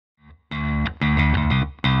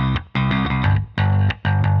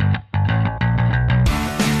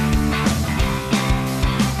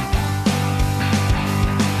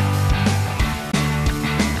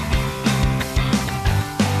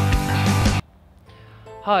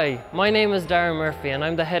Hi, my name is Darragh Murphy and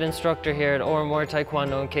I'm the head instructor here at Oranmore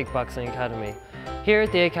Taekwon-Do and Kickboxing Academy. Here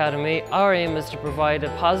at the Academy, our aim is to provide a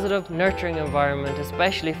positive, nurturing environment,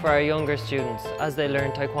 especially for our younger students as they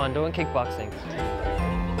learn Taekwondo and Kickboxing.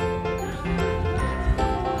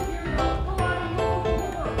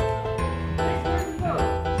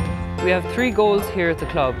 We have 3 goals here at the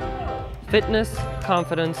club: fitness,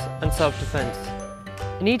 confidence and self-defense.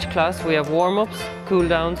 In each class we have warm-ups,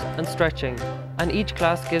 cool-downs and stretching, and each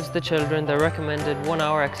class gives the children the recommended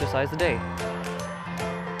 1-hour exercise a day.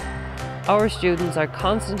 Our students are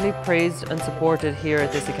constantly praised and supported here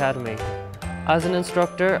at this academy. As an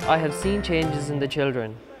instructor, I have seen changes in the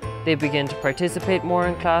children. They begin to participate more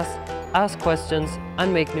in class, ask questions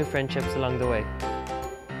and make new friendships along the way.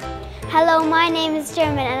 Hello, my name is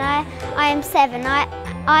German and I am 7.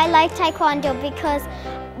 I like Taekwondo because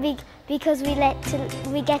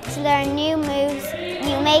we get to learn new moves,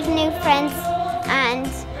 you make new friends, and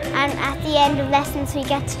at the end of lessons we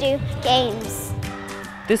get to do games.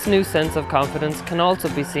 This new sense of confidence can also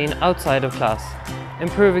be seen outside of class,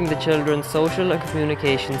 improving the children's social and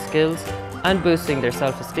communication skills and boosting their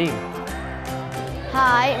self-esteem.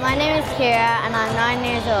 Hi, my name is Kira and I'm 9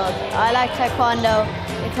 years old. I like Taekwondo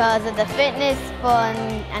because of the fitness, fun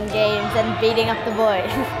and games and beating up the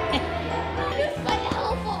boys.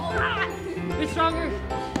 Be stronger!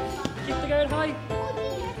 Keep the guard high!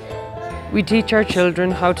 We teach our children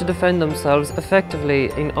how to defend themselves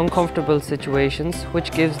effectively in uncomfortable situations,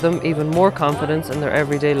 which gives them even more confidence in their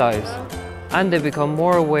everyday lives. And they become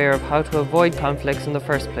more aware of how to avoid conflicts in the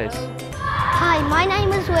first place. Hi, my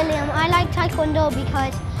name is William. I like Taekwondo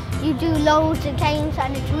because you do loads of games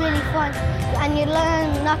and it's really fun. And you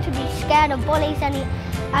learn not to be scared of bullies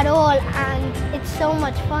at all, and it's so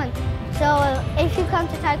much fun. So if you come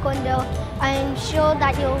to Taekwondo, I'm sure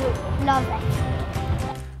that you'll love it.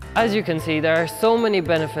 As you can see, there are so many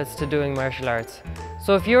benefits to doing martial arts.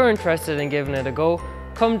 So if you're interested in giving it a go,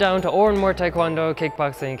 come down to Oranmore Taekwondo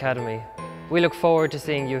Kickboxing Academy. We look forward to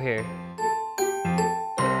seeing you here.